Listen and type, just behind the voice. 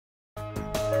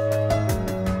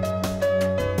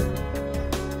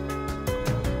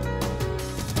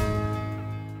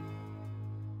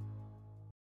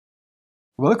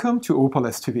Welcome to Opal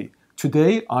TV.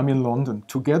 Today I'm in London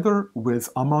together with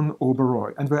Aman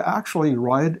Oberoi, and we're actually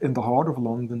right in the heart of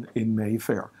London in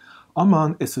Mayfair.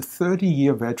 Aman is a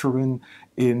 30-year veteran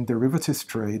in derivatives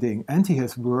trading, and he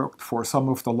has worked for some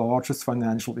of the largest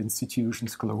financial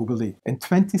institutions globally. In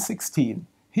 2016,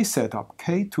 he set up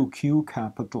K2Q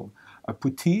Capital, a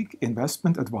boutique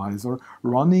investment advisor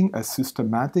running a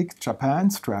systematic Japan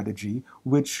strategy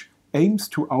which aims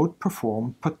to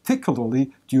outperform,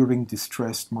 particularly during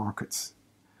distressed markets.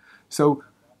 So,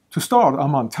 to start,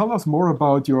 Aman, tell us more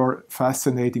about your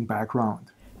fascinating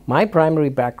background. My primary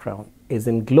background is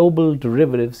in global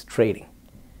derivatives trading,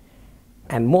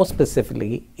 and more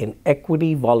specifically in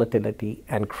equity volatility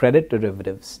and credit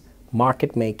derivatives,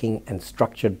 market making, and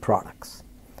structured products.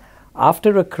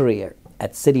 After a career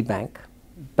at Citibank,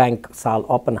 Bank Sal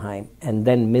Oppenheim, and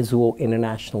then Mizuho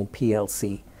International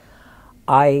PLC,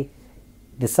 I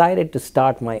decided to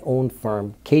start my own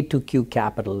firm, K2Q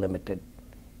Capital Limited,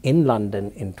 in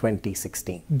London in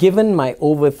 2016. Given my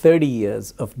over 30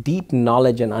 years of deep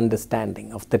knowledge and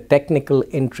understanding of the technical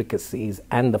intricacies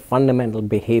and the fundamental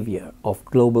behavior of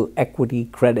global equity,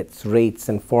 credits, rates,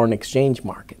 and foreign exchange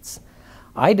markets,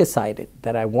 I decided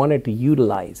that I wanted to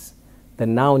utilize the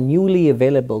now newly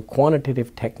available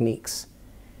quantitative techniques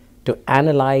to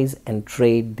analyze and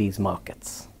trade these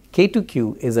markets.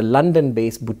 K2Q is a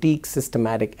London-based boutique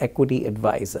systematic equity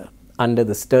advisor under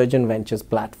the Sturgeon Ventures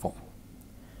platform.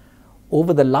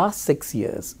 Over the last 6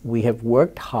 years, we have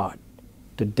worked hard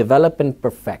to develop and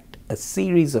perfect a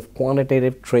series of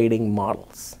quantitative trading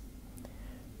models.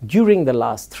 During the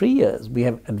last 3 years, we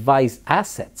have advised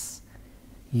assets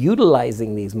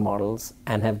utilizing these models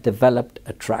and have developed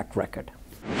a track record.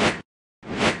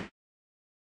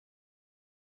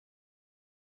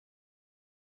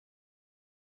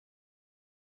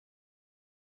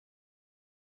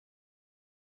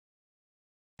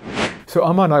 So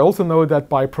Aman, I also know that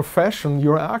by profession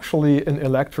you're actually an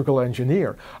electrical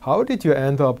engineer. How did you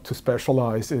end up to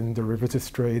specialize in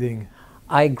derivatives trading?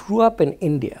 I grew up in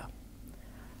India.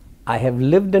 I have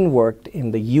lived and worked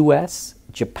in the US,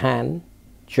 Japan,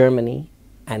 Germany,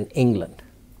 and England.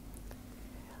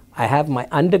 I have my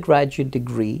undergraduate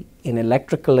degree in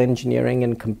electrical engineering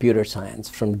and computer science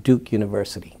from Duke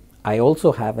University. I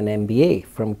also have an MBA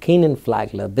from Kenan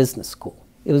Flagler Business School.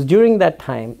 It was during that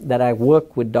time that I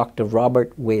worked with Dr.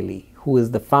 Robert Whaley, who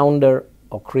is the founder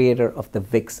or creator of the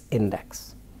VIX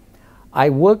Index.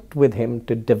 I worked with him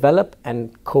to develop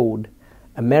and code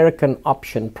American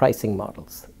option pricing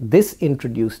models. This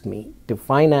introduced me to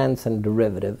finance and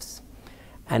derivatives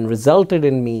and resulted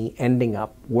in me ending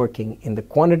up working in the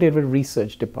quantitative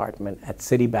research department at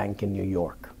Citibank in New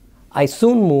York. I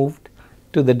soon moved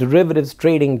to the derivatives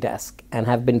trading desk and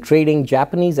have been trading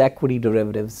Japanese equity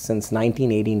derivatives since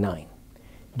 1989.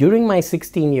 During my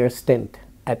 16-year stint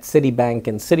at Citibank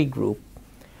and Citigroup,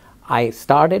 I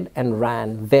started and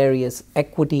ran various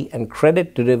equity and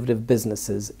credit derivative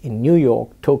businesses in New York,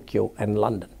 Tokyo, and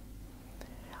London.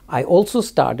 I also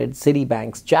started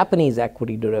Citibank's Japanese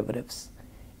equity derivatives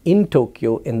in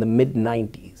Tokyo in the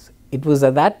mid-90s. It was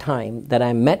at that time that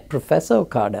I met Prof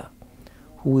Okada,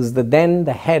 who was then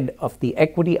the head of the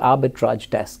equity arbitrage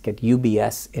desk at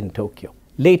UBS in Tokyo.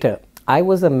 Later, I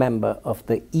was a member of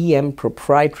the EM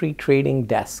proprietary trading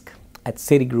desk at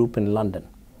Citigroup in London.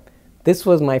 This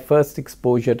was my first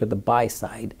exposure to the buy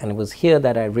side, and it was here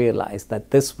that I realized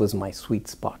that this was my sweet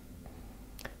spot.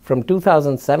 From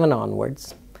 2007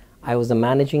 onwards, I was a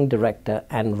managing director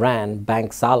and ran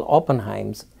Bank Sal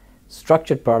Oppenheim's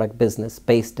structured product business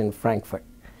based in Frankfurt.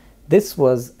 This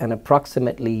was an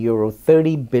approximately euro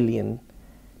 30 billion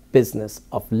business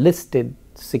of listed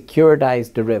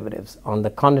securitized derivatives on the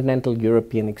continental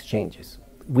European exchanges.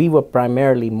 We were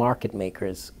primarily market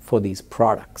makers for these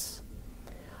products.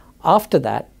 After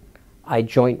that, I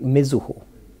joined Mizuho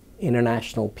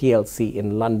International PLC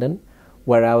in London,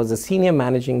 where I was a senior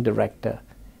managing director,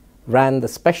 ran the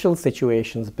special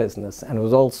situations business, and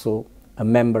was also a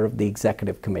member of the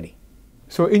executive committee.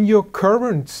 So in your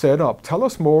current setup, tell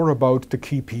us more about the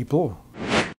key people.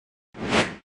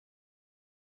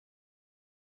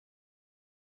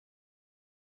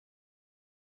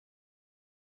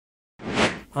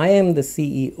 I am the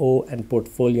CEO and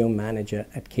portfolio manager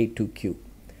at K2Q.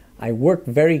 I work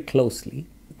very closely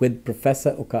with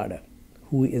Professor Okada,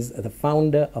 who is the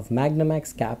founder of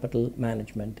Magne-Max Capital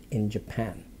Management in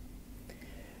Japan.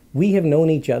 We have known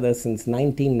each other since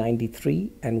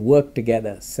 1993 and worked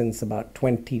together since about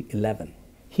 2011.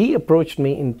 He approached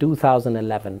me in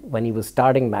 2011 when he was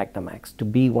starting Magne-Max to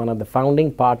be one of the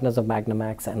founding partners of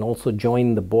Magne-Max and also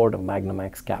join the board of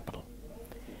Magne-Max Capital.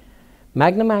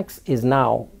 Magne-Max is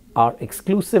now our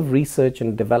exclusive research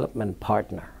and development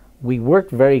partner. We work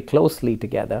very closely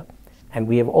together, and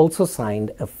we have also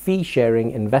signed a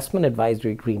fee-sharing investment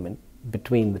advisory agreement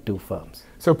between the two firms.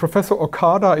 So Professor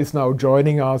Okada is now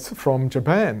joining us from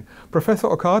Japan. Professor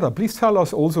Okada, please tell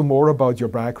us also more about your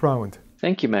background.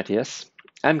 Thank you, Matthias.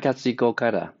 I'm Katsuhiko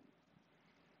Okada,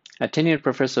 a tenured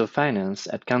professor of finance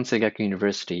at Katsuhiko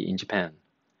University in Japan.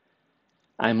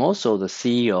 I'm also the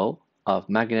CEO of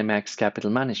Magne-Max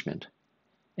Capital Management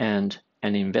and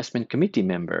an investment committee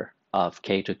member of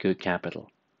K2Q Capital.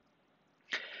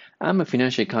 I'm a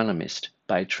financial economist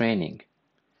by training,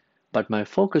 but my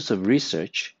focus of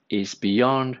research is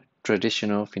beyond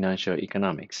traditional financial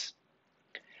economics.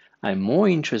 I'm more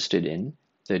interested in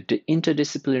the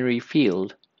interdisciplinary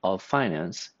field of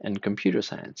finance and computer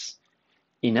science.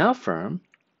 In our firm,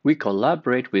 we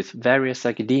collaborate with various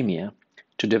academia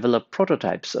to develop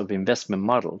prototypes of investment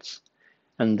models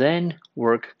and then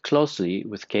work closely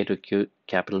with K2Q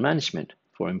Capital Management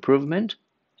for improvement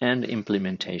and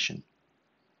implementation.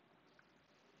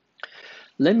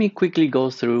 Let me quickly go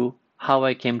through how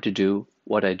I came to do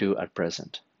what I do at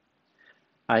present.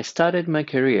 I started my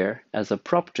career as a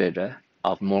prop trader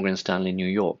of Morgan Stanley, New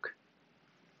York.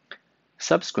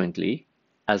 Subsequently,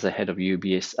 as a head of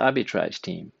UBS arbitrage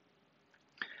team.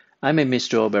 I met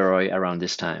Mr. Oberoi around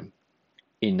this time.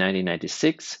 In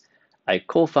 1996, I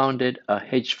co-founded a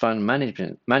hedge fund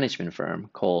management firm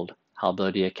called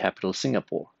Halberdier Capital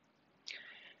Singapore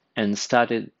and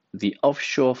started the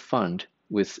offshore fund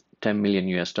with $10 million.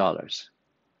 Mr.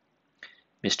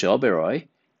 Oberoi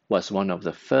was one of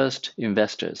the first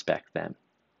investors back then.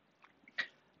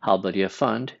 Halberdier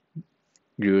Fund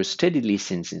grew steadily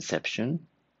since inception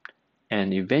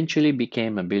and eventually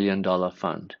became a $1 billion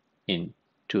fund in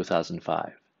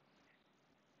 2005.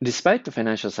 Despite the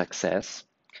financial success,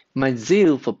 my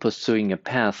zeal for pursuing a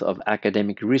path of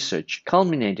academic research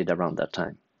culminated around that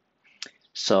time.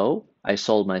 So I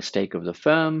sold my stake of the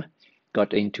firm,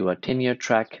 got into a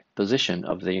tenure-track position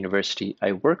of the university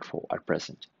I work for at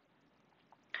present.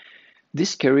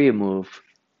 This career move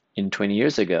 20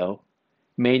 years ago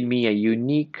made me a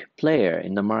unique player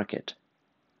in the market.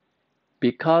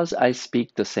 Because I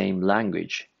speak the same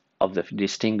language of the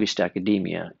distinguished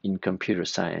academia in computer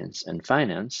science and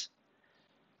finance,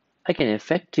 I can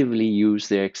effectively use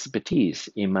their expertise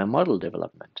in my model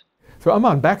development. So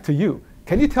Aman, back to you.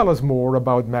 Can you tell us more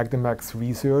about Magne-Max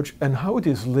research and how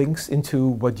this links into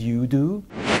what you do?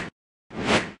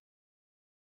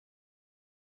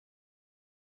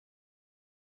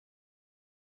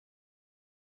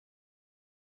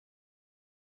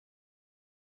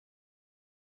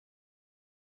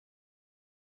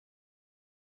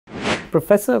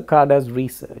 Professor Okada's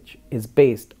research is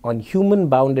based on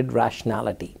human-bounded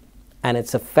rationality and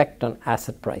its effect on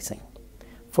asset pricing.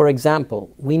 For example,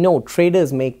 we know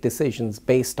traders make decisions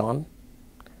based on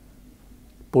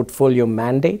portfolio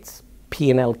mandates,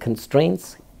 P&L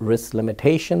constraints, risk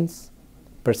limitations,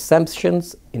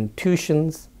 perceptions,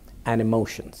 intuitions, and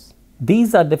emotions.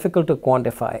 These are difficult to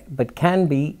quantify but can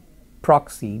be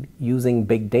proxied using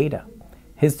big data.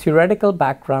 His theoretical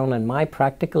background and my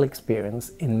practical experience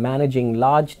in managing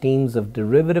large teams of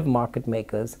derivative market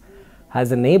makers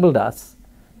has enabled us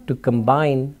to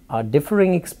combine our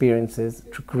differing experiences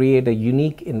to create a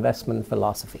unique investment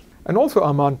philosophy. And also,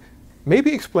 Aman,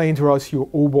 maybe explain to us your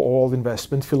overall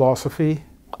investment philosophy.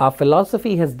 Our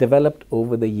philosophy has developed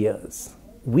over the years.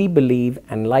 We believe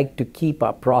and like to keep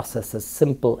our process as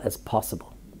simple as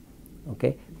possible.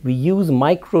 Okay? We use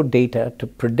micro data to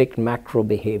predict macro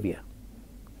behavior.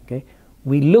 Okay?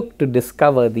 We look to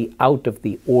discover the out of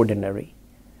the ordinary.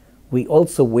 We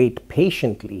also wait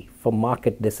patiently for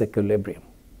market disequilibrium.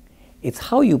 It's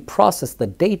how you process the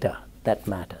data that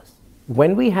matters.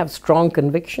 When we have strong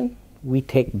conviction, we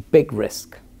take big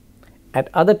risk. At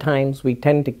other times, we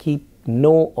tend to keep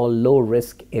no or low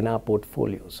risk in our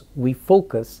portfolios. We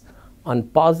focus on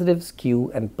positive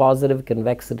skew and positive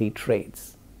convexity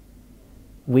trades.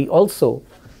 We also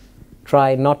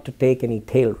try not to take any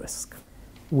tail risk.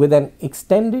 With an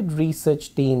extended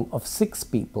research team of 6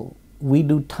 people, we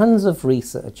do tons of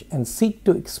research and seek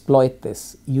to exploit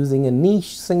this using a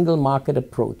niche single market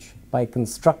approach by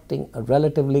constructing a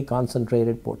relatively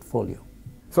concentrated portfolio.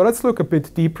 So let's look a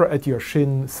bit deeper at your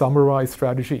Shin summarize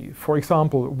strategy. For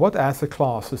example, what asset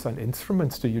classes and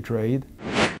instruments do you trade?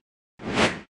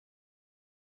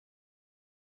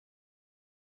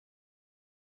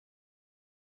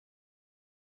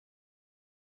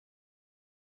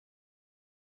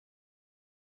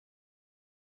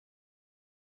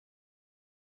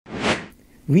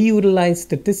 We utilize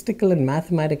statistical and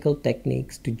mathematical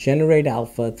techniques to generate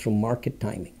alpha through market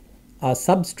timing. Our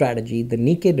sub-strategy, the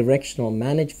Nikkei Directional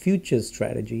Managed Futures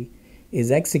strategy,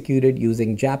 is executed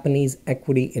using Japanese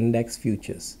equity index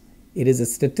futures. It is a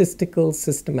statistical,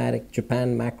 systematic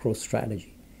Japan macro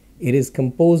strategy. It is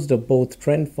composed of both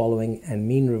trend following and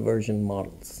mean reversion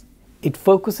models. It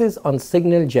focuses on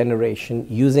signal generation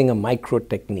using a micro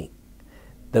technique.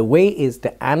 The way is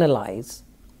to analyze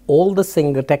all the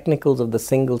single technicals of the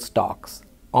single stocks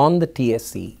on the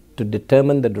TSE to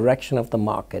determine the direction of the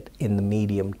market in the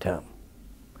medium term.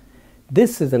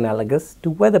 This is analogous to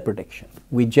weather prediction.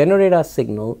 We generate our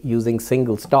signal using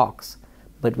single stocks,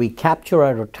 but we capture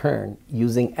our return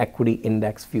using equity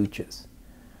index futures.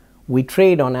 We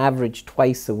trade on average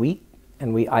twice a week,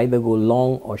 and we either go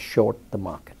long or short the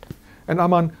market. And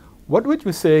Aman, what would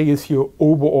you say is your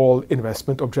overall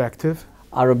investment objective?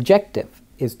 Our objective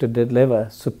is to deliver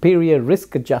superior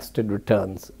risk-adjusted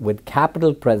returns with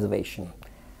capital preservation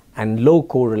and low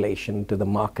correlation to the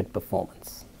market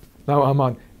performance. Now,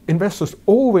 Aman, investors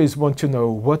always want to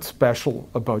know what's special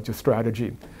about your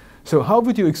strategy. So how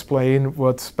would you explain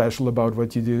what's special about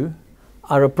what you do?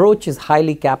 Our approach is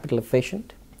highly capital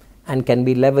efficient and can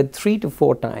be levered 3 to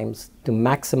 4 times to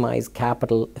maximize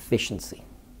capital efficiency.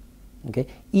 Okay?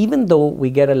 Even though we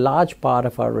get a large part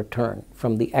of our return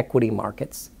from the equity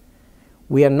markets,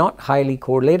 we are not highly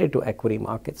correlated to equity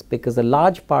markets because a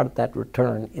large part of that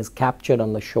return is captured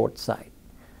on the short side.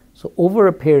 So over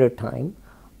a period of time,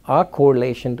 our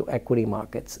correlation to equity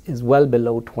markets is well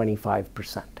below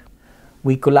 25%.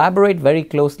 We collaborate very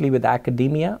closely with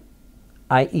academia,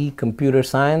 i.e. computer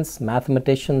science,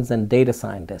 mathematicians, and data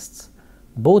scientists,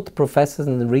 both professors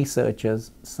and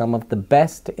researchers, some of the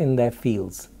best in their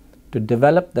fields, to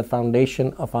develop the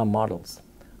foundation of our models.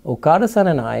 Okada-san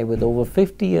and I, with over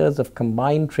 50 years of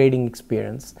combined trading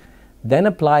experience, then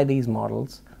apply these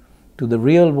models to the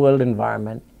real-world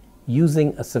environment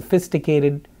using a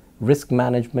sophisticated risk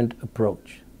management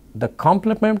approach. The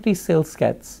complementary skill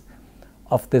sets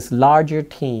of this larger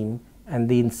team and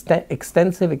the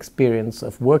extensive experience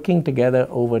of working together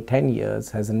over 10 years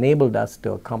has enabled us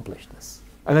to accomplish this.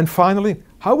 And then finally,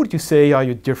 how would you say are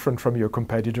you different from your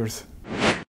competitors?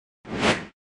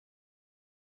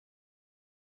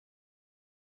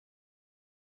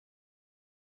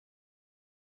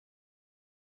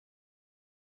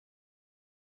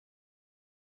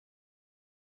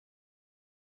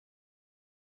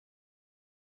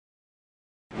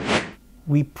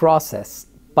 We process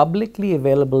publicly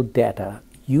available data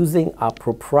using our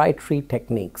proprietary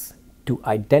techniques to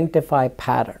identify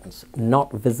patterns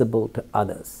not visible to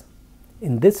others.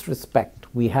 In this respect,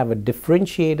 we have a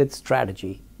differentiated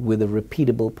strategy with a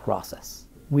repeatable process.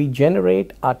 We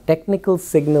generate our technical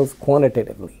signals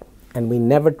quantitatively, and we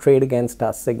never trade against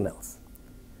our signals.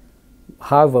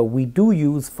 However, we do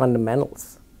use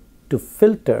fundamentals to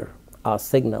filter our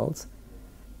signals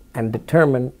and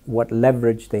determine what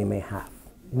leverage they may have.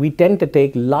 We tend to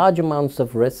take large amounts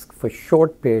of risk for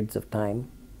short periods of time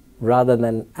rather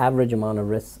than average amount of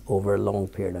risk over a long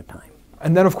period of time.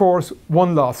 And then, of course,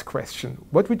 one last question.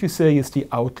 What would you say is the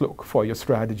outlook for your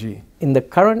strategy? In the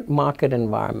current market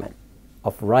environment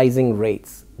of rising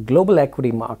rates, global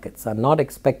equity markets are not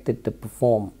expected to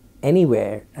perform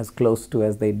anywhere as close to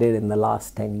as they did in the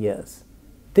last 10 years.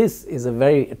 This is a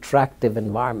very attractive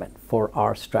environment for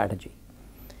our strategy.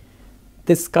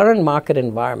 This current market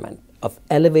environment of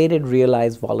elevated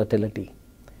realized volatility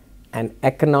and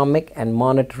economic and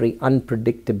monetary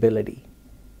unpredictability,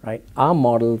 right, our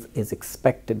models is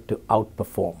expected to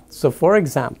outperform. So for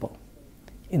example,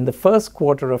 in the first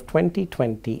quarter of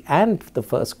 2020 and the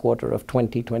first quarter of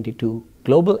 2022,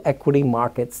 global equity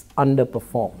markets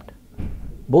underperformed.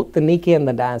 Both the Nikkei and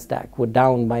the Nasdaq were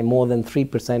down by more than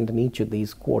 3% in each of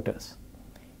these quarters.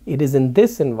 It is in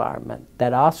this environment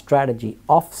that our strategy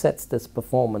offsets this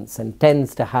performance and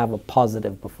tends to have a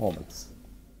positive performance.